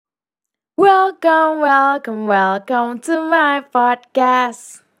Welcome to my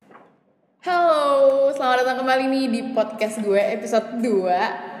podcast. Halo, selamat datang kembali nih di podcast gue episode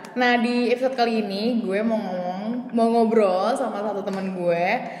 2. Nah, di episode kali ini gue mau ngobrol sama satu teman gue.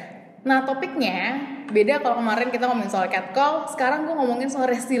 Nah, topiknya beda kalau kemarin kita ngomongin soal catcall, sekarang gue ngomongin soal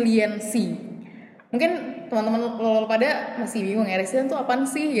resiliensi. Mungkin teman-teman lo pada masih bingung ya, resilient itu apaan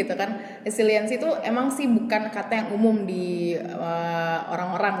sih gitu kan. Resiliensi itu emang sih bukan kata yang umum di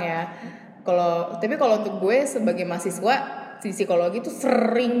orang-orang ya. Tapi kalau untuk gue sebagai mahasiswa di psikologi tuh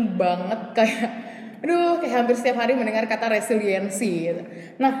sering banget kayak hampir setiap hari mendengar kata resiliensi gitu.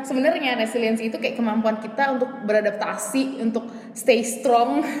 Nah, sebenarnya resiliensi itu kayak kemampuan kita untuk beradaptasi, untuk stay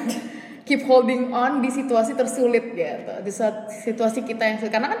strong, keep holding on di situasi tersulit gitu. Di situasi kita yang sulit,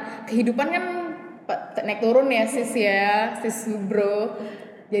 karena kan kehidupan kan naik turun ya sis bro.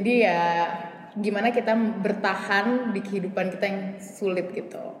 Jadi ya gimana kita bertahan di kehidupan kita yang sulit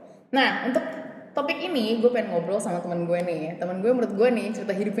gitu. Nah, untuk topik ini gue pengen ngobrol sama teman gue nih. Teman gue menurut gue nih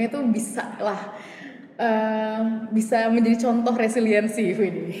cerita hidupnya tuh bisa menjadi contoh resiliensi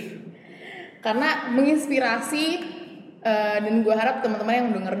ini. Karena menginspirasi, dan gue harap teman-teman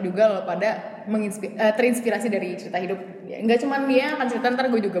yang mendengar juga lo pada terinspirasi dari cerita hidup. Ya, nggak cuma dia akan cerita, ntar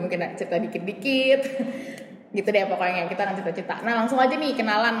gue juga mungkin cerita dikit-dikit gitu deh pokoknya, kita akan cerita-cerita. Nah, langsung aja nih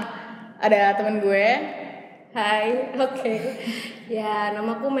kenalan. Ada temen gue. Hai, oke. Ya,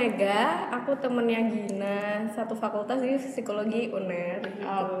 namaku Mega, aku temennya Gina, satu fakultas di psikologi UNER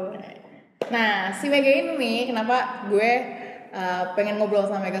gitu. Nah, si Mega ini nih, kenapa gue pengen ngobrol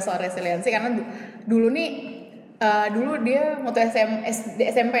sama Mega soal resiliensi, karena dulu dia waktu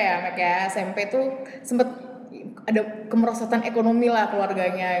SMP ya, Meg ya. SMP tuh sempet ada kemerosotan ekonomi lah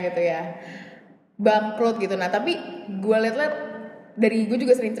keluarganya gitu ya, bangkrut gitu. Nah, tapi gue liat dari gue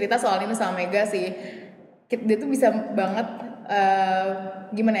juga sering cerita soal ini sama Mega sih, dia tuh bisa banget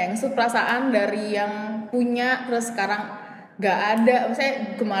gimana ya, ngesut perasaan dari yang punya terus sekarang gak ada,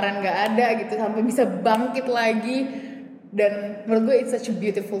 misalnya kemarin gak ada gitu, sampai bisa bangkit lagi. Dan menurut gue it's such a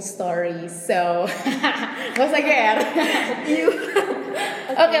beautiful story. So gak usah GR.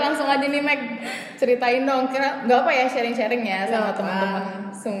 Oke, langsung aja nih Meg, ceritain dong, kira gak apa ya, sharing-sharing ya sama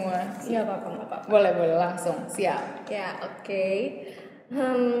teman-teman semua. Iya, apa-apa. Boleh langsung, siap. Ya, oke.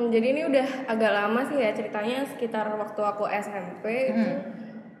 Jadi ini udah agak lama sih ya ceritanya, sekitar waktu aku SMP itu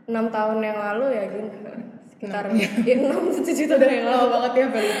 6 tahun yang lalu ya, Gin. Sekitar 6 juta yang lalu. Lama banget ya,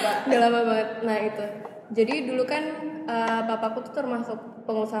 lupa. Udah lama banget. Nah, itu. Jadi dulu kan papaku tuh termasuk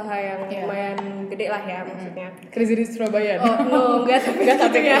pengusaha yang lumayan gede lah ya, maksudnya. Crazy Rich Surabaya. Oh, no, enggak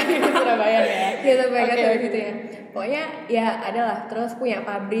sampai ya. Surabaya ya. Enggak sampai gitu ya. Pokoknya ya adalah, terus punya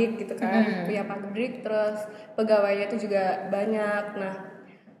pabrik gitu kan. Punya pabrik, terus pegawainya tuh juga banyak. Nah,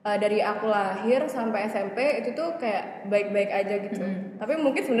 dari aku lahir sampai SMP itu tuh kayak baik-baik aja gitu. Tapi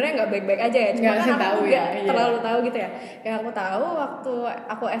mungkin sebenarnya nggak baik-baik aja ya. Cuma kan aku nggak terlalu tahu gitu ya. Yang aku tahu waktu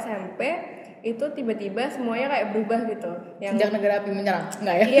aku SMP itu tiba-tiba semuanya kayak berubah gitu. Sejak negara api menyerang,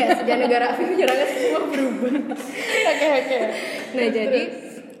 enggak ya? Iya, sejak negara api menyerang semua berubah. Oke.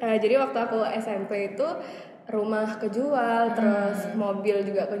 Nah, jadi waktu aku SMP itu rumah kejual, terus mobil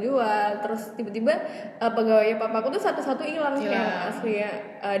juga kejual, terus tiba-tiba pegawai papaku tuh satu-satu hilang ya, aslinya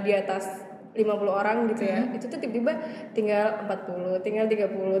di atas 50 orang gitu ya. Itu tuh tiba-tiba tinggal 40, tinggal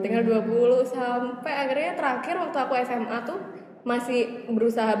 30, tinggal 20, sampai akhirnya terakhir waktu aku SMA tuh masih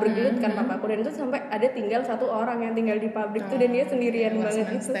berusaha bergelut kan papaku, dan itu sampai ada tinggal satu orang yang tinggal di pabrik tuh, dan dia sendirian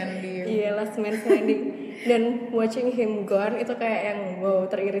banget itu. Iya, last man standing. Dan watching him gone itu kayak yang wow,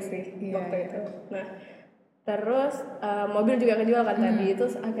 teriris sih waktu itu. Nah, terus mobil juga kejual kan tadi.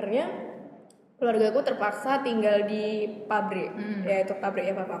 Terus akhirnya keluargaku terpaksa tinggal di pabrik, yaitu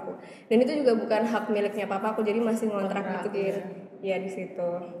pabriknya papaku. Dan itu juga bukan hak miliknya papaku, jadi masih ngontrak gitu ya di situ.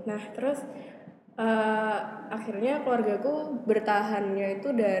 Nah, terus akhirnya keluargaku bertahannya itu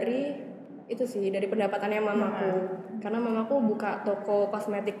dari pendapatannya mamaku. Karena mamaku buka toko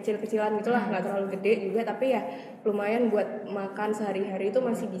kosmetik kecil-kecilan gitulah, nggak terlalu gede juga, tapi ya lumayan buat makan sehari-hari itu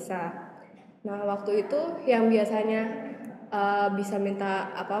masih bisa. Nah, waktu itu yang biasanya bisa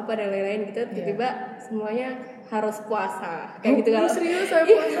minta apa-apa dan lain-lain gitu, tiba-tiba semuanya harus puasa kayak gitu kan. Serius saya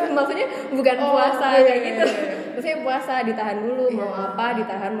puasa? Maksudnya bukan puasa kayak gitu. Maksudnya puasa ditahan dulu, mau apa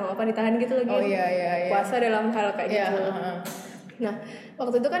ditahan gitu lagi. Puasa dalam hal kayak gitu. Nah,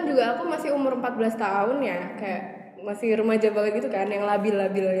 waktu itu kan juga aku masih umur 14 tahun ya, kayak masih remaja banget gitu kan, yang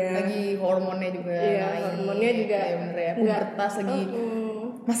labil-labilnya. Lagi hormonnya juga. Iya, hormonnya juga. Iya bener ya, pubertas lagi.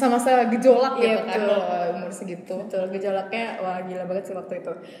 Masa-masa gejolak gitu kan kalau umur segitu. Betul, gejolaknya wah gila banget sih waktu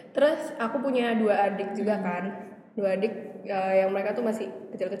itu. Terus aku punya 2 adik juga kan. 2 adik yang mereka tuh masih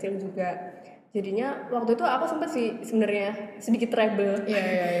kecil-kecil juga. Jadinya waktu itu aku sempet sih sebenarnya sedikit rebel.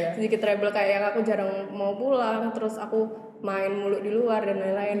 Sedikit rebel kayak yang aku jarang mau pulang, terus aku main mulu di luar dan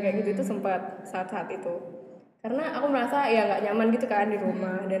lain-lain kayak gitu. Itu sempat saat-saat itu. Karena aku merasa ya nggak nyaman gitu kan di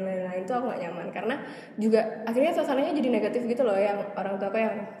rumah dan lain-lain, itu aku nggak nyaman karena juga akhirnya suasananya jadi negatif gitu loh, yang orang tua aku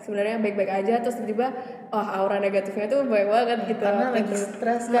yang sebenarnya baik-baik aja terus tiba-tiba aura negatifnya tuh banyak banget gitu. Karena lagi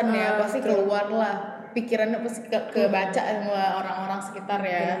stres kan ya, pasti keluar lah pikirannya, pasti kebaca sama orang-orang sekitar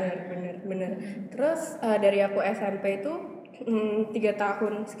ya. Bener. Terus dari aku SMP itu 3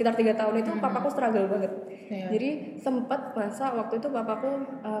 tahun, sekitar 3 tahun itu papaku struggle banget. Jadi sempat masa waktu itu papaku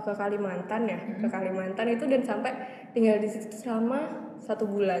ke Kalimantan ya, ke Kalimantan itu dan sampai tinggal di situ selama 1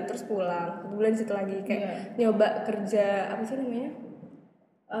 bulan, terus pulang 1 bulan di situ lagi kayak nyoba kerja apa sih namanya,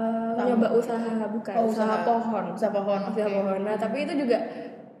 nyoba usaha usaha pohon. Nah tapi itu juga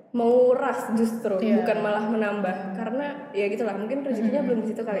menguras justru, bukan malah menambah, karena ya gitulah mungkin rezekinya belum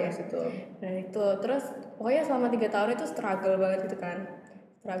di situ kali ya. Nah itu terus pokoknya selama 3 tahun itu struggle banget gitu kan,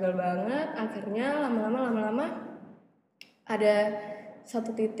 struggle banget. Akhirnya lama-lama ada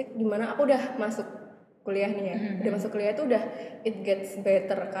satu titik dimana aku udah masuk kuliah nih ya, udah masuk kuliah itu udah it gets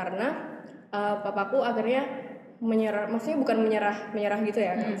better karena papaku akhirnya menyerah, maksudnya bukan menyerah gitu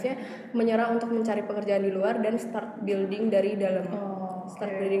ya, maksudnya menyerah untuk mencari pekerjaan di luar dan start building dari dalam.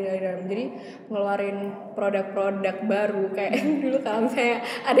 Building dari dalam, jadi ngeluarin produk-produk baru kayak dulu kalau misalnya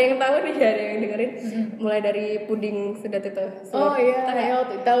ada yang tahu nih, ada yang dengerin, mulai dari puding sedat itu. Tahu.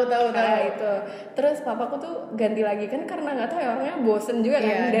 Itu terus papaku tuh ganti lagi kan karena nggak tahu ya, orangnya bosen juga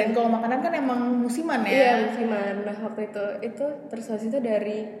kan. Dan kalau makanan kan emang musiman ya. Iya musiman. Nah waktu itu terus habis itu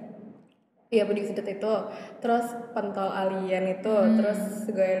dari puding sedat itu, terus pentol alien itu, terus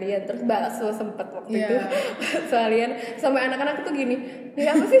sego alien, terus bakso sempet waktu itu bakso alien. Sampai anak-anak tuh gini,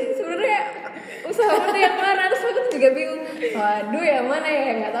 ya apa sih sebenarnya usaha itu yang mana? Terus aku tuh juga bingung, waduh yang mana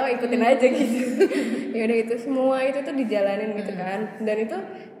ya, nggak tahu, ikutin aja gitu. Ya udah itu semua itu tuh dijalanin gitu kan, dan itu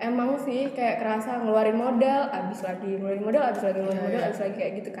emang sih kayak kerasa ngeluarin modal abis lagi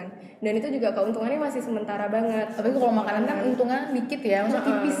kayak gitu kan. Dan itu juga keuntungannya masih sementara banget. Tapi kalau makanan kan untungan dikit ya, maksudnya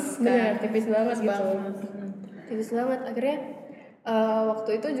tipis kan. Tipis banget gitu. Tipis banget. Akhirnya waktu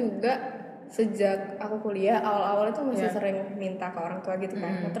itu juga sejak aku kuliah awal-awal itu masih sering minta ke orang tua gitu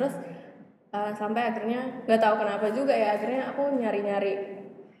kan. Nah, terus sampai akhirnya nggak tahu kenapa juga ya, akhirnya aku nyari-nyari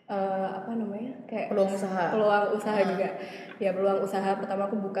kayak peluang usaha juga. Ya peluang usaha pertama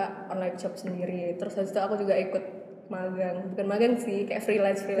aku buka online shop sendiri. Terus habis itu aku juga ikut bukan magang sih, kayak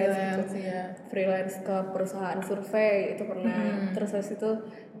freelance gitu. Freelance ke perusahaan survei itu pernah. Terus habis itu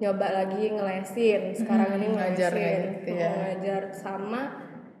nyoba lagi ngelesin. Sekarang ini ngajar sama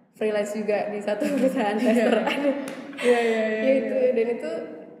freelance juga di satu perusahaan tester. Itu dan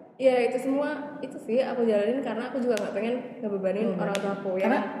itu semua itu sih aku jalanin karena aku juga nggak pengen ngebebanin orang tua aku ya.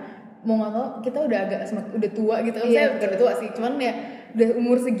 Karena mau nggak mau kita udah udah tua gitu. Saya udah tua sih, cuman ya udah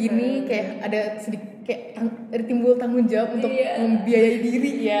umur segini kayak ada sedikit kayak ada timbul tanggung jawab untuk membiayai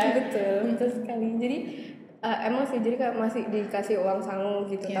diri ya. Betul sekali. Jadi emang sih jadi kayak masih dikasih uang sangu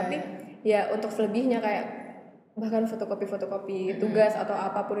gitu, tapi ya untuk selebihnya kayak bahkan fotokopi tugas atau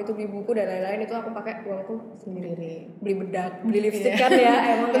apapun itu, beli buku dan lain-lain, itu aku pakai uangku sendiri. Beli bedak, beli lipstick kan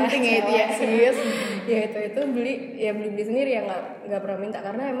ya emang penting ya itu ya sis. Ya itu beli sendiri ya, nggak pernah minta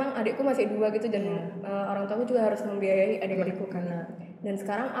karena emang adikku masih 2 gitu dan orang tuaku juga harus membiayai adik-adikku kan. Dan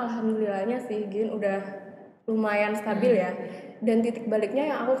sekarang alhamdulillahnya sih Gin udah lumayan stabil ya. Dan titik baliknya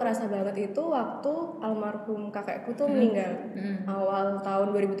yang aku kerasa banget itu waktu almarhum kakekku tuh meninggal awal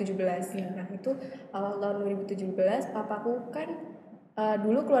tahun 2017. Nah itu awal tahun 2017 papaku kan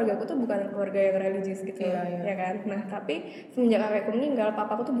dulu keluargaku tuh bukan keluarga yang religius gitu ya kan. Nah tapi semenjak kakekku meninggal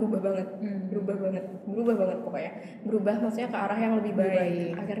papaku tuh berubah banget pokoknya, berubah maksudnya ke arah yang lebih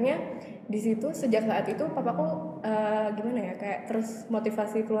baik. Akhirnya di situ sejak saat itu papaku gimana ya, kayak terus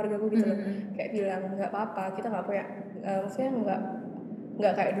motivasi keluargaku gitu loh, kayak bilang nggak apa-apa, kita nggak punya maksudnya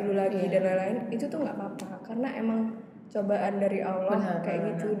nggak kayak dulu lagi dan lain-lain, itu tuh nggak apa-apa karena emang cobaan dari Allah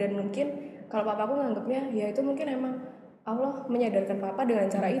kayak gitu. Dan mungkin kalau papaku nganggapnya ya itu mungkin emang Allah menyadarkan papa dengan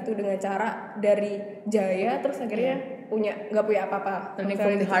cara itu, dengan cara dari jaya terus akhirnya nggak punya apa-apa, learning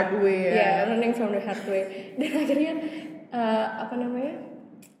from the hard way ya. Learning from the hard way. Dan akhirnya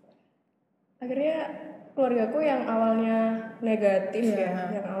akhirnya keluargaku yang awalnya negatif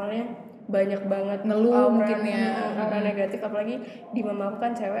yang awalnya banyak banget ngeluh mungkin ya, aura negatif, apalagi di mamaku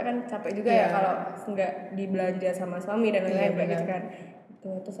kan cewek kan capek juga ya kalau nggak dibelanja sama suami dan lain-lain kayak gitu kan.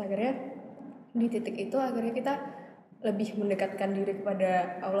 Terus akhirnya di titik itu akhirnya kita lebih mendekatkan diri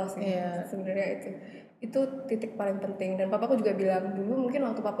kepada Allah sih. Sebenarnya itu titik paling penting. Dan papaku juga bilang dulu mungkin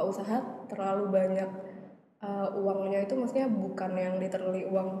waktu papa usaha terlalu banyak uangnya itu, maksudnya bukan yang literally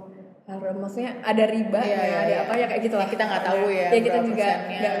uang harus maksudnya ada riba ada apa ya kayak gitu lah, kita nggak tahu ya kita juga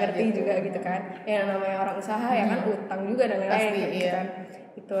nggak ngerti gitu. Juga gitu kan, yang namanya orang usaha ya kan utang juga dan lain-lain gitu kan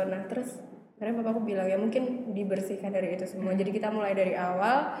itu. Nah terus karena bapakku bilang ya mungkin dibersihkan dari itu semua, jadi kita mulai dari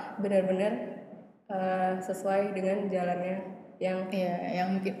awal benar-benar sesuai dengan jalannya yang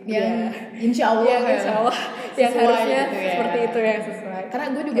insya Allah yang harusnya gitu seperti itu ya, sesuai. Karena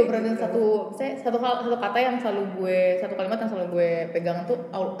gue juga pernah gitu. satu kata yang satu kalimat yang selalu gue pegang tuh,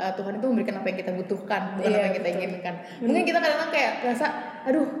 Tuhan itu memberikan apa yang kita butuhkan, bukan apa yang kita inginkan. Mungkin kita kadang-kadang kayak rasa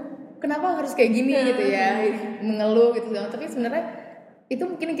aduh kenapa harus kayak gini gitu ya, mengeluh gitu, tapi sebenarnya itu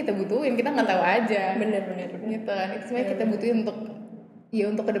mungkin yang kita butuhin, kita nggak tahu aja. Bener gitu kan, itu sebenarnya kita butuhin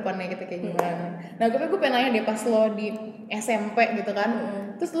untuk kedepannya kita kayak gimana. Nah gue pengen nanya deh, pas lo di SMP gitu kan,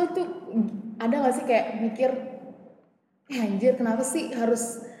 terus lo tuh ada nggak sih kayak mikir, anjir kenapa sih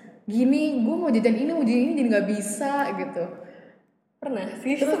harus gini, gue mau jajan ini jadi nggak bisa gitu? Pernah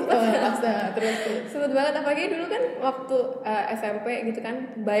sih, terus sempet banget, apalagi dulu kan waktu SMP gitu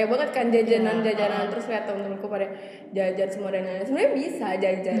kan banyak banget kan jajanan terus lihat temen-temenku pada jajan semua dan lain-lain. Sebenarnya bisa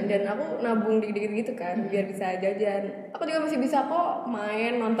jajan dan aku nabung dikit-dikit gitu kan biar bisa jajan. Aku juga masih bisa kok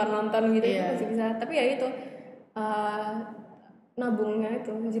main nonton gitu, masih bisa, tapi ya itu nabungnya itu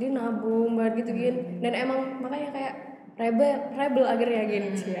jadi nabung banget gitu gin. Dan emang makanya kayak rebel akhirnya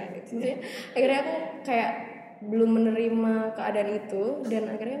gitu ya gitu. Maksudnya akhirnya aku kayak belum menerima keadaan itu dan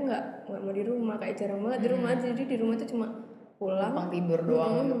akhirnya nggak mau di rumah, kayak jarang banget di rumah. Jadi di rumah tuh cuma pulang tidur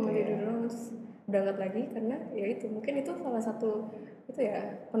doang gitu ya. Tidur doang terus berangkat lagi, karena ya itu mungkin itu salah satu itu ya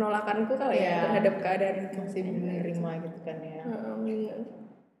penolakanku kali ya terhadap keadaan itu, masih belum menerima gitu kan ya.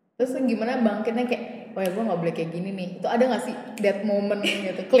 Terus gimana bangkitnya kayak, oh ya gue nggak boleh kayak gini nih. Itu ada nggak sih that moment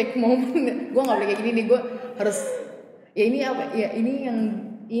gitu, click moment, gue nggak boleh kayak gini nih, gue harus ya ini apa ya,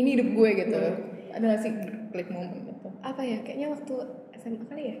 ini hidup gue gitu. Ada nggak sih click moment gitu? Apa ya, kayaknya waktu SMA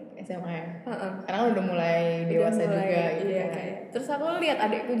kali ya, SMA ya. Karena kan udah mulai dewasa juga gitu. Iya kayak. Terus aku lihat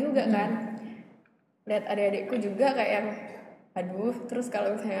adikku juga kan, lihat adik-adikku juga kayak yang aduh, terus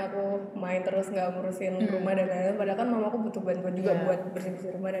kalau misalnya aku main terus nggak ngurusin rumah dan lain-lain, padahal kan mamaku butuh bantuan juga buat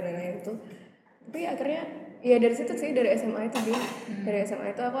bersih-bersih rumah dan lain-lain itu. Tapi akhirnya ya dari situ sih, dari SMA itu dari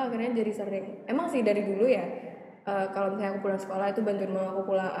SMA itu aku akhirnya jadi sering, emang sih dari dulu ya, kalau misalnya aku pulang sekolah itu bantuin mama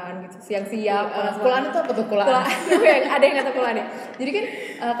aku kulaan gitu, siang-siang. Kulaan itu apa tuh kulaan? Ada yang kata kulaan ya. Jadi kan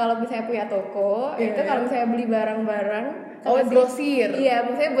kalau misalnya punya toko, itu kalau misalnya beli barang-barang, grosir. Iya,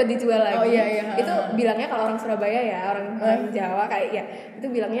 maksudnya buat dijual lagi. Oh iya. Itu bilangnya kalau orang Surabaya ya, orang Jawa kayak ya, itu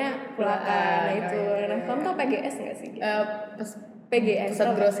bilangnya kulaan. Nah itu. Nah, kamu tau PGS nggak sih? PGS. Pusat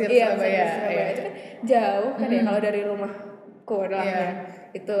Grosir Surabaya. Surabaya. Itu kan jauh kan ya kalau dari rumahku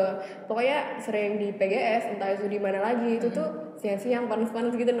itu. Pokoknya sering di PGS, entah itu di mana lagi, itu tuh siang-siang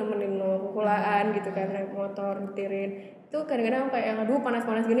panas-panas gitu nemenin kulaan gitu kan, naik motor nyetirin. Itu kadang-kadang kayak yang aduh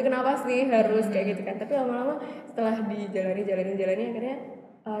panas-panas gini kenapa sih harus kayak gitu kan. Tapi lama-lama setelah dijalani akhirnya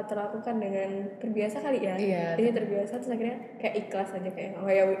terlakukan dengan terbiasa kali ya. Jadi terbiasa, terus akhirnya kayak ikhlas aja, kayak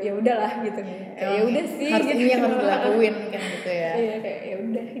oh ya udahlah gitu. Kayak ya udah sih harus gitu. Ini yang harus dilakuin kan gitu ya. Iya, kayak ya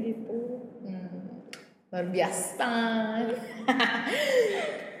udah gitu. Luar biasa.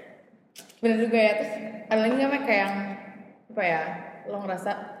 Bener juga ya. Terus ada lagi namanya kayak yang apa ya, lo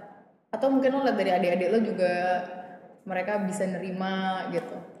ngerasa atau mungkin lo lihat dari adik-adik lo juga mereka bisa nerima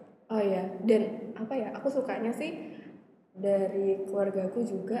gitu. Oh iya, dan apa ya, aku sukanya sih dari keluargaku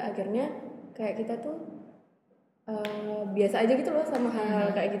juga akhirnya kayak kita tuh biasa aja gitu loh sama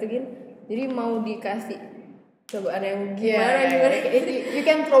hal-hal kayak gitu kan. Jadi mau dikasih cobaan yang gimana you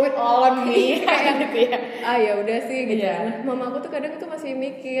can throw it all on me kayak gitu ya. Ya udah sih gitu. Nah, mama aku tuh kadang tuh masih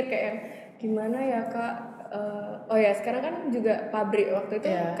mikir kayak gimana ya kak, oh ya sekarang kan juga pabrik, waktu itu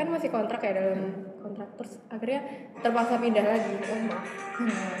kan masih kontrak ya, dalam kontrak, terus akhirnya terpaksa pindah lagi. Maaf.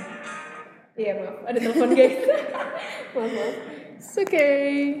 Iya maaf, ada telepon guys. maaf. It's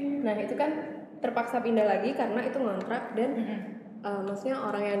okay. Nah itu kan terpaksa pindah lagi karena itu ngontrak dan maksudnya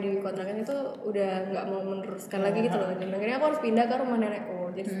orang yang dikontrakkan itu udah nggak mau meneruskan lagi gitu loh. Dan akhirnya aku harus pindah ke rumah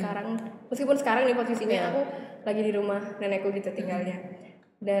nenekku. Jadi sekarang, meskipun sekarang nih posisinya aku lagi di rumah nenekku gitu tinggalnya.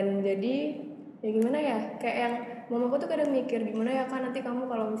 Dan jadi ya gimana ya, kayak yang mamaku tuh kadang mikir gimana ya kan nanti kamu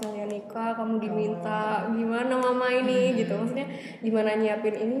kalau misalnya nikah kamu diminta gimana mama ini gitu, maksudnya gimana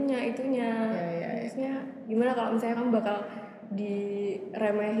nyiapin ininya itunya, maksudnya gimana kalau misalnya kamu bakal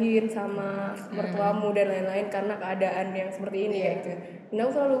diremehin sama mertuamu dan lain-lain karena keadaan yang seperti ini kayak gitu. Dan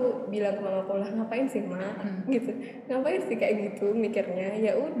aku selalu bilang ke mamaku lah, ngapain sih mak gitu, ngapain sih kayak gitu mikirnya,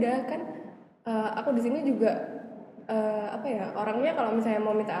 ya udah kan aku di sini juga apa ya, orangnya kalau misalnya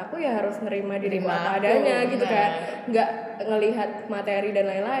mau minta aku ya harus nerima diri adanya gitu kan, nggak ngelihat materi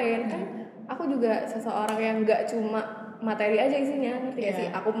dan lain-lain kan. Aku juga seseorang yang nggak cuma materi aja isinya, ngerti gak sih?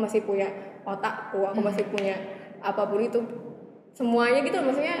 Aku masih punya otakku, aku masih punya apapun itu, semuanya gitu,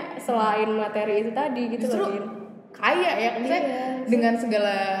 maksudnya selain materi itu tadi gitu. Justru kaya ya, maksudnya dengan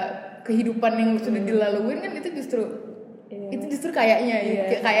segala kehidupan yang sudah dilaluin kan itu justru kayaknya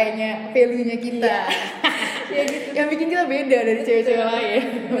kayaknya value-nya kita. Ya gitu. Yang bikin kita beda dari cewek-cewek lain.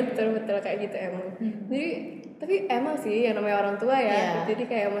 Betul kayak gitu emang. Jadi tapi emang sih yang namanya orang tua ya, jadi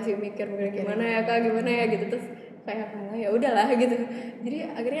kayak masih mikir gimana ya kak, gimana ya gitu, terus kayak ya udahlah gitu. Jadi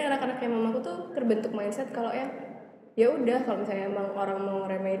akhirnya anak-anaknya mamaku tuh terbentuk mindset kalau ya udah, kalau misalnya emang orang mau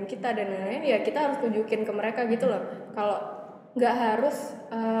ngeremehin kita dan lain-lain, ya kita harus tunjukin ke mereka gitu loh. Kalau nggak harus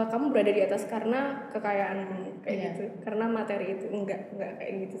kamu berada di atas karena kekayaan kayak gitu, karena materi itu enggak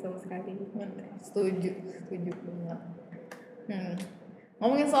kayak gitu sama sekali. Setuju banget.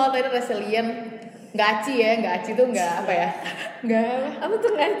 Ngomongin soal tadi resilient, gaci tuh nggak apa ya? Apa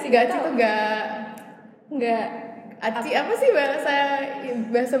tuh gaci? Gaci tuh nggak aci apa sih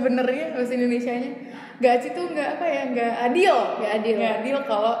bahasa benernya, bahasa Indonesianya? Gaci tuh nggak apa ya? Nggak adil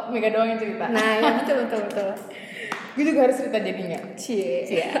kalau Mega doang yang cerita. Nah ya betul. Gue juga harus cerita jadinya. Cie.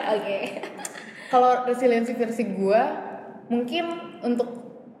 Oke. Kalau resiliensi versi gue, mungkin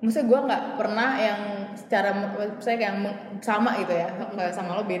maksudnya gue nggak pernah yang secara saya kayak sama gitu ya, kayak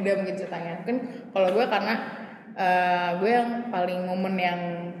sama lo beda mungkin ceritanya. Mungkin kalau gue karena gue yang paling momen yang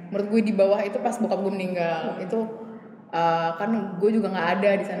menurut gue di bawah itu pas bokap gue meninggal. Itu kan gue juga nggak ada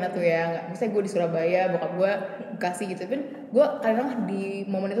di sana tuh ya, misalnya gue di Surabaya, bokap gue Bekasi gitu. Tapi gue kadang di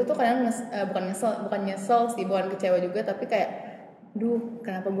momen itu tuh kadang bukan nyesel sih, bukan kecewa juga, tapi kayak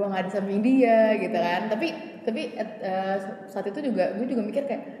kenapa gue nggak di samping dia gitu kan. Tapi saat itu juga gue juga mikir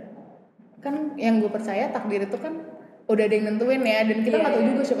kayak, kan yang gue percaya takdir itu kan udah ada yang nentuin ya, dan kita nggak tahu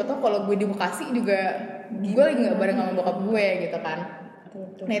juga, siapa tahu kalau gue di Bekasi juga gue lagi nggak bareng sama bokap gue gitu kan.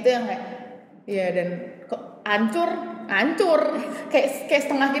 Nah itu yang kayak dan kok hancur kayak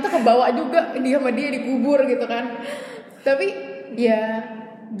setengah kita kebawa juga dia sama dia dikubur gitu kan. Tapi ya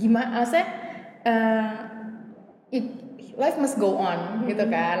gimana sih, life must go on gitu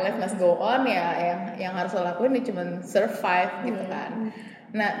kan. Life must go on ya, yang harus lo lakuin ya cuma survive gitu kan.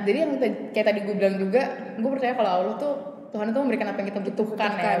 Nah jadi yang kayak tadi gue bilang juga, gue percaya kalau Allah tuh, Tuhan itu memberikan apa yang kita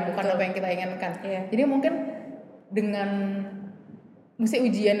butuhkan ya, bukan apa yang kita inginkan. Jadi mungkin dengan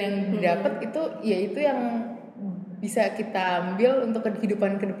ujian yang didapat itu yang bisa kita ambil untuk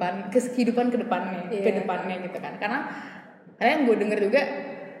kehidupan kedepannya gitu kan. Karena yang gue denger juga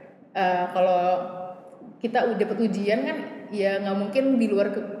kalau kita udah dapat ujian kan ya nggak mungkin di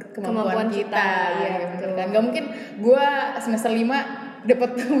luar kemampuan kita ya gitu kan. Nggak mungkin gue semester 5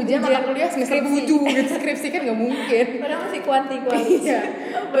 dapat ujian mata kuliah semester 7 gitu, skripsi kan nggak mungkin. Padahal masih kuanti. Iya,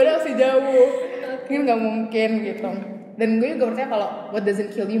 padahal masih jauh. Kan nggak mungkin gitu. Dan gue juga percaya kalau what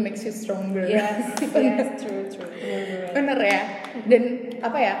doesn't kill you makes you stronger. Yes, true. Bener ya. Dan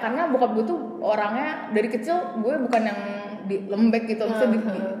apa ya, karena bokap gue tuh orangnya dari kecil, gue bukan yang di lembek gitu, maksudnya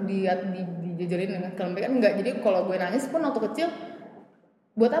dijajarin dengan kelembekan, enggak. Jadi kalau gue nangis pun waktu kecil,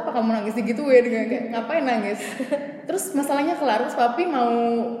 buat apa kamu nangis digituin, kayak ngapain nangis? Terus masalahnya kelar, terus papi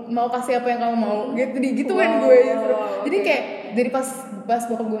mau kasih apa yang kamu mau gitu, digituin gue gitu. Jadi kayak dari pas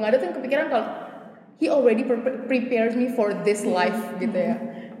bokap gue nggak ada tuh kepikiran kalau he already prepares me for this life gitu ya.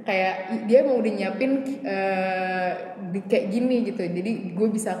 Kayak dia mau udah nyiapin kayak gini gitu. Jadi gue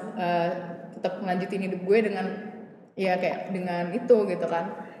bisa tetap melanjutin hidup gue dengan itu gitu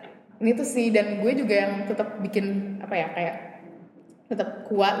kan. Ini tuh sih, dan gue juga yang tetap bikin apa ya, kayak tetap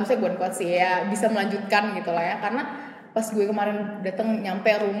kuat, misalnya gue kuat sih ya, bisa melanjutkan gitu lah ya. Karena pas gue kemarin nyampe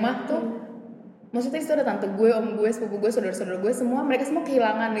rumah tuh, maksudnya itu ada tante gue, om gue, sepupu gue, saudara-saudara gue, mereka semua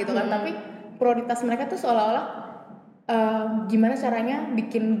kehilangan gitu kan. Tapi prioritas mereka tuh seolah-olah gimana caranya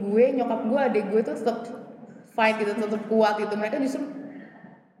bikin gue, nyokap gue, adik gue tuh tetap fight gitu, tetap kuat gitu. Mereka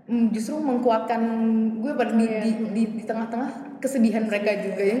justru mengkuatkan gue pada di tengah-tengah kesedihan mereka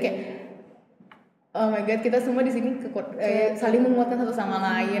juga, yang kayak oh my god, kita semua di sini saling menguatkan satu sama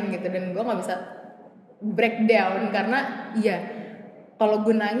lain gitu. Dan gue nggak bisa breakdown karena kalau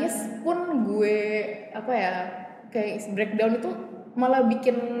gue nangis pun gue kayak breakdown itu malah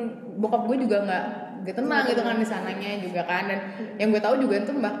bikin bokap gue juga nggak tenang gitu kan di sananya juga kan. Dan yang gue tahu juga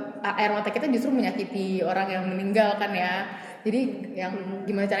itu air mata kita justru menyakiti orang yang meninggal kan ya. Jadi yang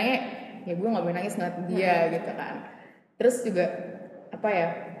gimana caranya ya gue nggak boleh nangis ngeliat dia gitu kan. Terus juga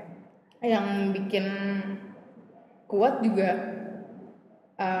yang bikin kuat juga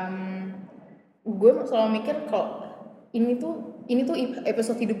gue selalu mikir kalau ini tuh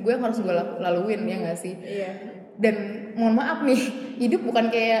episode hidup gue yang harus gue laluin, ya nggak sih? Iya. Dan mohon maaf nih, hidup bukan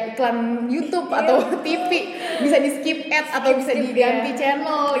kayak iklan YouTube atau TV bisa di skip ad atau bisa diganti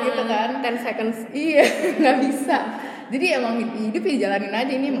channel gitu kan. 10 seconds. Iya, nggak bisa. Jadi emang hidup ya jalanin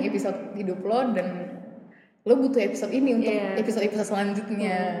aja, ini emang episode hidup lo dan lo butuh episode ini untuk episode-episode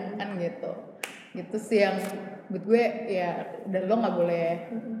selanjutnya kan gitu sih yang buat gue ya. Dan lo nggak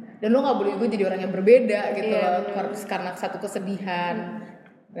boleh gue jadi orang yang berbeda gitu loh karena satu kesedihan.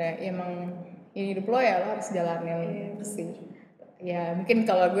 Nah emang ini hidup lo ya, lo harus jalanin sih ya. Mungkin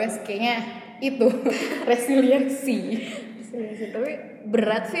kalau gue kayaknya itu resiliensi. Tapi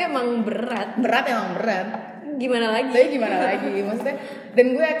berat sih, emang berat. Gimana lagi maksudnya.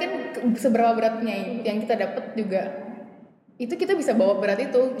 Dan gue yakin seberapa beratnya yang kita dapat juga itu kita bisa bawa berat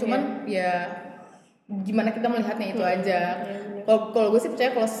itu, cuman ya gimana kita melihatnya itu aja. Kalau gue sih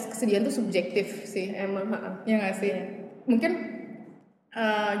percaya kalau kesedihan itu subjektif sih, emang ya nggak sih. Mungkin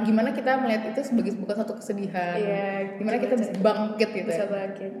gimana kita melihat itu sebagai bukan satu kesedihan, gimana kita bisa bangkit gitu, bisa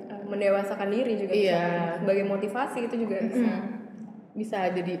bangkit, mendewasakan diri juga sebagai motivasi itu juga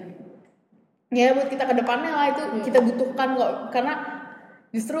bisa jadi ya buat kita ke depannya lah. Itu kita butuhkan kok, karena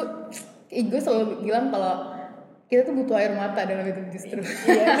justru gue selalu bilang kalau kita tuh butuh air mata dalam hidup justru.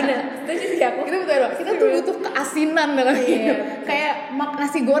 Iya benar. Kita butuh air mata. Kita tuh butuh keasinan dalam hidup. Kayak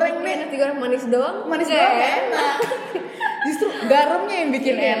nasi goreng nih. Nasi goreng manis doang enak. Justru garamnya yang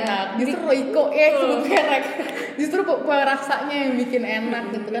bikin enak. Justru Royco sebut merek. Justru rasanya yang bikin enak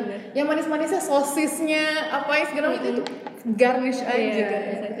gitu kan. Yang manis-manisnya sosisnya apa yang segala itu tuh garnish aja.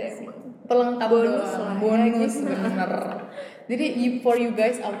 Pelengkap bonus bener. Jadi for you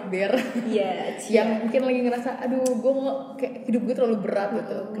guys out there yang mungkin lagi ngerasa aduh gue kayak hidup gue terlalu berat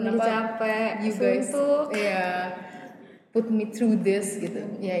gitu, kenapa capek you guys put me through this gitu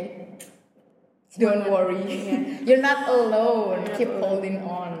don't worry. You're not alone. Keep holding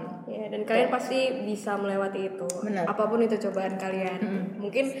on. Dan kalian pasti bisa melewati itu. Benar. Apapun itu cobaan kalian.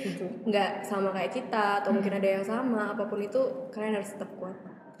 Mungkin nggak sama kayak kita atau mungkin ada yang sama. Apapun itu kalian harus tetap kuat.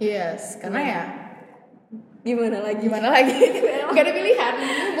 Yes, karena ya gimana lagi? Gak ada pilihan.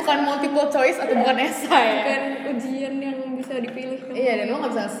 Bukan multiple choice atau bukan esai. Bukan ujian yang bisa dipilih. Dan lo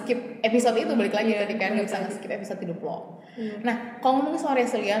nggak bisa skip episode itu, balik lagi tadi kan, nggak bisa skip episode hidup lo. Nah, kalau ngomongin soal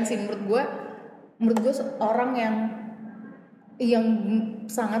resiliensi, menurut gue orang yang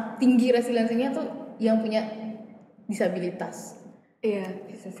sangat tinggi resiliensinya tuh yang punya disabilitas. Iya,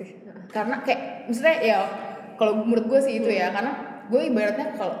 bisa sih. Karena kayak maksudnya ya kalau menurut gue sih itu ya, karena gue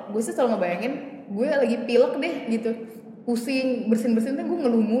ibaratnya kalau gue sih selalu ngebayangin gue lagi pilek deh gitu, pusing bersin tuh gue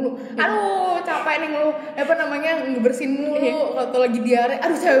ngeluh mulu. Aduh capek nih ngeluh ngebersin mulu. Atau lagi diare,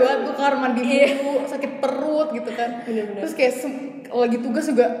 aduh capek banget gue kamar mandi mulu, sakit perut gitu kan. Bener-bener. Terus kayak lagi tugas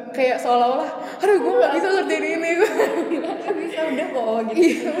juga kayak seolah-olah aduh gue nggak bisa ngerjain ini, gue bisa udah kok gitu.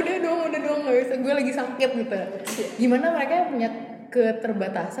 Iya udah dong nggak bisa, gue lagi sakit gitu. Gimana mereka yang punya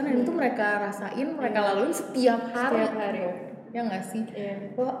keterbatasan dan itu mereka rasain, mereka laluin setiap hari. Ya nggak sih?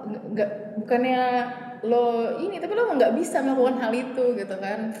 Lo nggak, bukannya lo ini, tapi lo nggak bisa melakukan hal itu gitu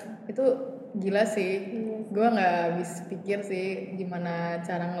kan. Itu gila sih. Gue nggak bisa pikir sih gimana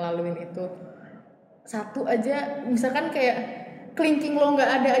cara ngelaluin itu. Satu aja misalkan kayak kelingking lo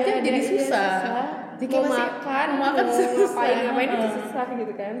nggak ada aja jadi susah. Jadi mau makan susah. Ngapain itu susah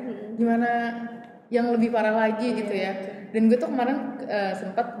gitu kan. Gimana yang lebih parah lagi gitu ya. Dan gue tuh kemarin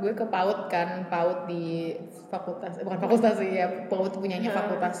sempat gue ke PAUD kan, PAUD di fakultas, bukan fakultas sih ya, PAUD punyanya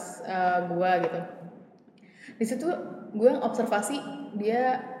fakultas gue gitu. Di situ gue observasi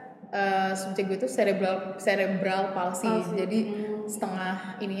dia subjek gue tuh cerebral palsy. Jadi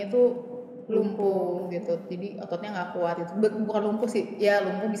setengah ininya tuh lumpuh gitu, jadi ototnya nggak kuat itu. Bukan lumpuh sih, ya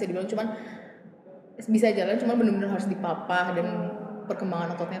lumpuh bisa dibilang, cuman bisa jalan, cuman benar-benar harus dipapah dan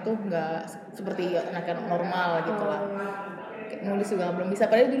perkembangan ototnya tuh nggak seperti anak yang normal gitu lah. Nulis juga belum bisa,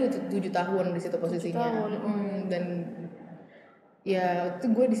 padahal dulu 7 tahun di situ posisinya. Dan ya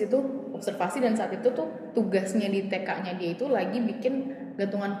itu gue di situ observasi, dan saat itu tuh tugasnya di TK-nya dia itu lagi bikin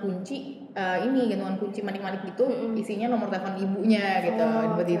gantungan kunci gantungan kunci manik-manik gitu, isinya nomor telepon ibunya gitu,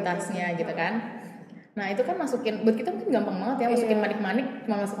 di tasnya gitu kan. Nah itu kan masukin, buat kita mungkin gampang banget ya masukin manik-manik,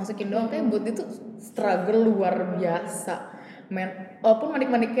 cuma masukin doang, tapi buat itu struggle luar biasa. Walaupun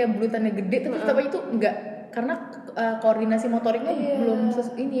manik-maniknya bulutannya gede, tapi tetap itu enggak, karena koordinasi motoriknya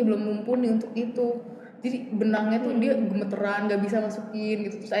belum mumpuni untuk itu. Jadi benangnya tuh dia gemeteran, nggak bisa masukin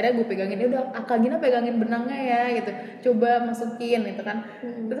gitu. Terus akhirnya gue pegangin, dia udah Kak Gina pegangin benangnya ya gitu, coba masukin gitu kan.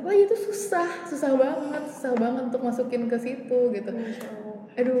 Tetap aja itu susah banget untuk masukin ke situ gitu.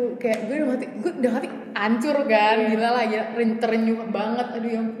 Aduh kayak gue udah hati hancur kan, gila lah ya, terenyuh banget. Aduh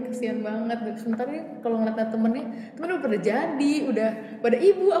yang kasihan banget. Sementara nih kalau ngeliat temennya udah pada jadi, udah pada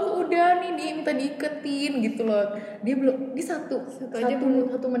ibu aku udah nih minta diiketin gitu loh. Dia belum, dia satu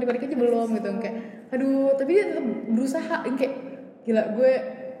manik-manik aja belum gitu kayak. Aduh, tapi dia tetap berusaha, kayak gila, gue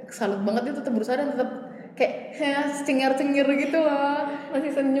salut banget, dia tetap berusaha dan tetap kayak cengar-cengir gitu loh,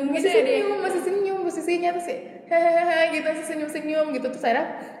 masih senyum masih gitu ya dia. masih senyum posisinya, terus kayak hehehe gitu, masih senyum gitu. Terus akhirnya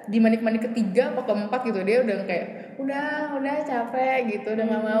di manik-manik ketiga apa keempat gitu dia udah kayak udah capek gitu, udah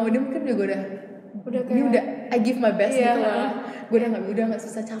nggak mau. Dia mungkin juga udah kayak, ini udah I give my best iya, gitu loh, gue udah nggak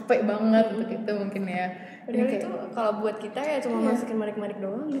susah, capek banget untuk itu mungkin ya. Padahal itu kalau buat kita ya cuma masukin manik-manik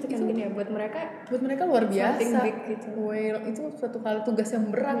doang gitu kan, gini ya, buat mereka luar biasa big gitu. Itu suatu kali tugas yang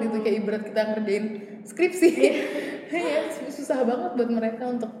berat gitu, kayak ibarat kita ngerjain skripsi. Ya susah banget buat mereka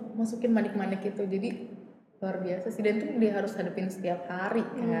untuk masukin manik-manik itu, jadi luar biasa sih. Dan itu dia harus hadapin setiap hari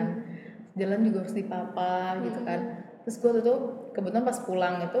kan, jalan juga harus dipapa gitu kan. Terus gue tuh kebetulan pas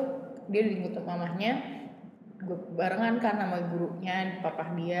pulang itu dia dijemput mamahnya, gue barengan kan sama gurunya, papa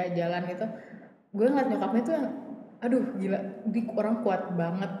dia jalan gitu. Gue ngeliat nyokapnya tuh yang aduh gila, dia orang kuat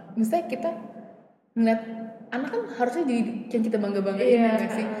banget. Misalnya kita ngeliat anak kan harusnya jadi yang kita bangga-banggain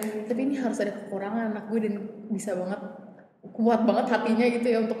gak sih, tapi ini harus ada kekurangan anak gue, dan bisa banget kuat banget hatinya gitu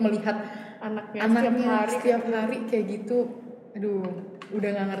ya untuk melihat anaknya setiap hari kayak gitu. Aduh udah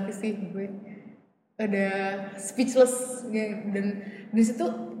nggak ngerti sih gue, ada speechless ya. Dan di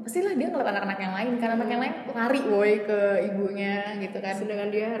situ pastilah dia ngeliat anak-anak yang lain kan, anak yang lain lari woi ke ibunya gitu kan, sedangkan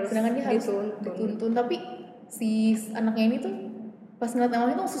dia harus dituntun. Tapi si anaknya ini tuh pas ngeliat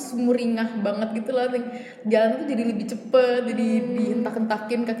mamanya tuh langsung sumringah banget gitu loh, jalan tuh jadi lebih cepet, jadi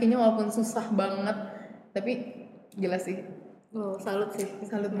dihentak-hentakin kakinya walaupun susah banget. Tapi gila sih,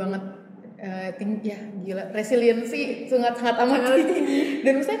 salut banget. Ya gila, resiliensi sangat amat tinggi.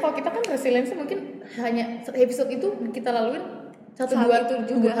 Dan misalnya kalau kita kan resiliensi mungkin hanya episode itu kita laluin satu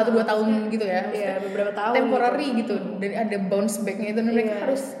dua tahun gitu ya, beberapa tahun temporary gitu, dan ada bounce backnya itu, dan mereka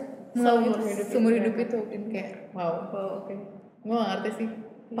harus seumur hidup itu. Dan kayak wow, oke. Gue gak ngerti sih,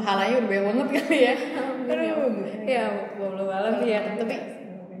 pahalanya udah banyak banget kali ya. Ya belum alam ya, tapi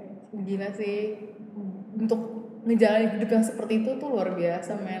gila sih untuk ngejalanin hidup yang seperti itu tuh luar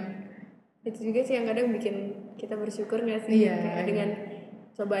biasa men. Itu juga sih yang kadang bikin kita bersyukur gak sih, dengan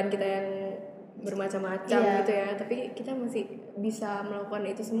cobaan kita yang bermacam-macam gitu ya, tapi kita masih bisa melakukan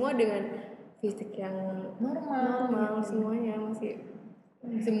itu semua dengan fisik yang normal semuanya, masih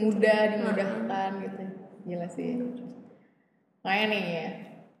mudah, dimudahkan gitu. Gila sih. Makanya nih ya,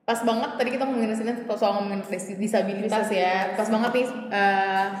 pas banget tadi kita ngomongin soal ngomongin disabilitas ya. Pas banget nih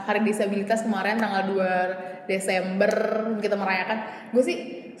hari disabilitas kemarin tanggal 2 Desember kita merayakan. Gue sih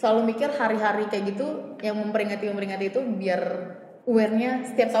selalu mikir hari-hari kayak gitu yang memperingati itu biar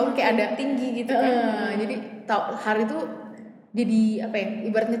awareness setiap tahun kayak ada tinggi gitu kan. Jadi hari itu jadi apa ya,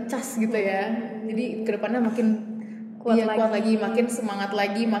 ibaratnya cas gitu ya. Jadi kedepannya makin kuat lagi, makin semangat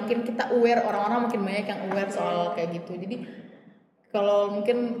lagi, makin kita aware, orang-orang makin banyak yang aware soal kayak gitu. Jadi kalau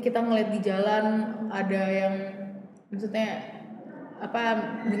mungkin kita ngeliat di jalan ada yang maksudnya apa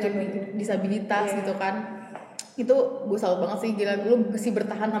dengan disabilitas gitu kan, itu gue salut banget sih, gila lu masih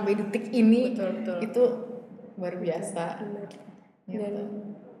bertahan sampai detik ini. Betul. Itu luar biasa. Dan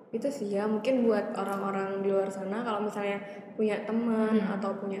itu sih ya, mungkin buat orang-orang di luar sana kalau misalnya punya teman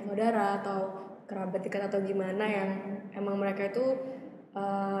atau punya saudara atau kerabat dekat atau gimana yang emang mereka itu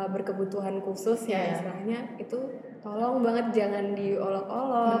berkebutuhan khusus ya istilahnya, itu tolong banget jangan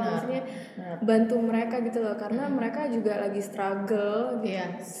diolok-olok, maksudnya bantu mereka gitu loh, karena mereka juga lagi struggle gitu.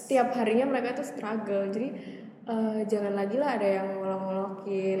 Setiap harinya mereka tuh struggle, jadi jangan lagi lah ada yang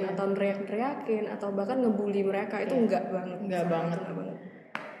ngolok-ngolokin atau neriak-neriakin atau bahkan ngebully mereka. Itu enggak banget.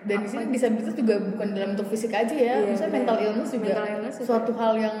 Dan di sini disabilitas juga bukan dalam bentuk fisik aja ya, misalnya mental illness juga suatu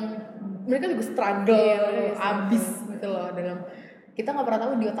hal yang mereka juga struggle abis gitu loh. Dalam kita nggak pernah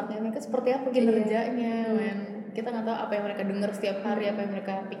tahu di otaknya mereka seperti apa kinerjanya, kita nggak tahu apa yang mereka dengar setiap hari, apa yang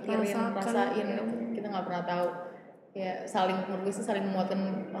mereka pikirin, rasain, kita nggak pernah tahu. Ya saling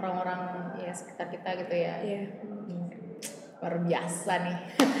menguatkan orang-orang ya sekitar kita gitu ya. Luar biasa nih.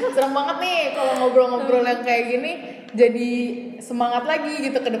 Serem banget nih kalau ngobrol-ngobrol yang kayak gini, jadi semangat lagi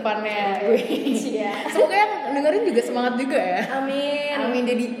gitu ke depannya. Semoga yang dengerin juga semangat juga ya. Amin.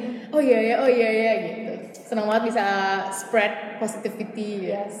 Jadi oh iya ya gitu. Senang banget bisa spread positivity.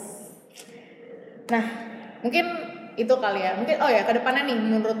 Nah mungkin itu kali ya. Mungkin ke depannya nih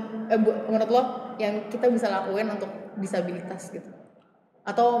menurut lo yang kita bisa lakuin untuk disabilitas gitu.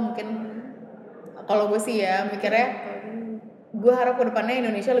 Atau mungkin kalau gue sih ya mikirnya, gue harap ke depannya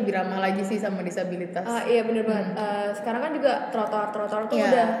Indonesia lebih ramah lagi sih sama disabilitas. Iya bener banget. Sekarang kan juga trotoar tuh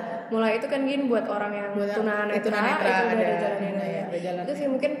udah mulai itu kan gini buat orang yang tunanetra itu udah ada jalannya. Itu sih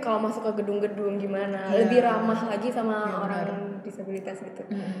mungkin kalau masuk ke gedung-gedung gimana lebih ramah lagi sama orang disabilitas gitu.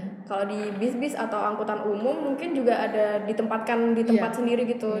 Kalau di bis atau angkutan umum mungkin juga ada ditempatkan di tempat sendiri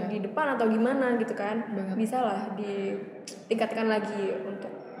gitu, di depan atau gimana gitu kan. Bisa lah ditingkatkan lagi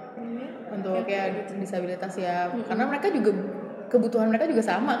untuk untuk ya disabilitas ya, karena mereka juga kebutuhan mereka juga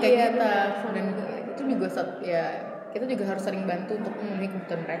sama kayak kita, dan itu juga ya kita juga harus saling bantu untuk memenuhi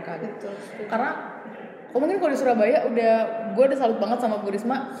kebutuhan mereka gitu. Karena mungkin kalau di Surabaya gue udah salut banget sama Bu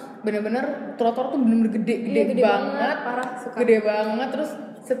Risma, bener-bener trotoar tuh bener-bener gede banget, parah, gede banget, terus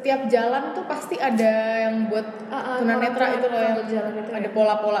setiap jalan tuh pasti ada yang buat tunanetra itu loh, yang ada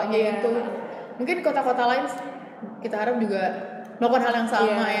pola-polanya itu. Mungkin di kota-kota lain kita harap juga melakukan hal yang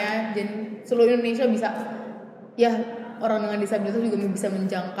sama ya, jadi seluruh Indonesia bisa ya, orang dengan disabilitas juga bisa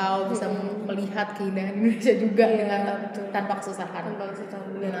menjangkau, bisa melihat keindahan Indonesia juga dengan tanpa kesusahan.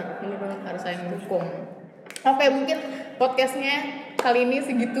 Benar, harus saling dukung. Oke, mungkin podcastnya kali ini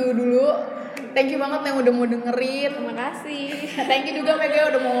segitu dulu. Thank you banget yang udah mau dengerin. Terima kasih. Thank you juga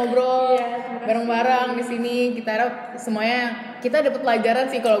Mega udah mau ngobrol bareng-bareng di sini. Kita harap semuanya kita dapat pelajaran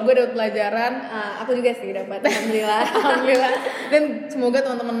sih. Kalau gue dapat pelajaran, aku juga sih dapat. Alhamdulillah. Alhamdulillah. Dan semoga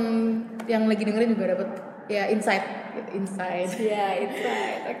teman-teman yang lagi dengerin juga dapat ya insight. Ya, insight.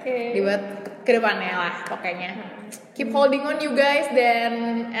 Oke. Dibuat kedepannya lah pokoknya. Keep holding on you guys,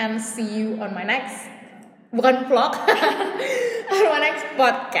 and see you on my next, bukan vlog, on my next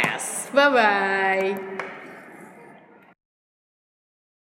podcast. Bye bye.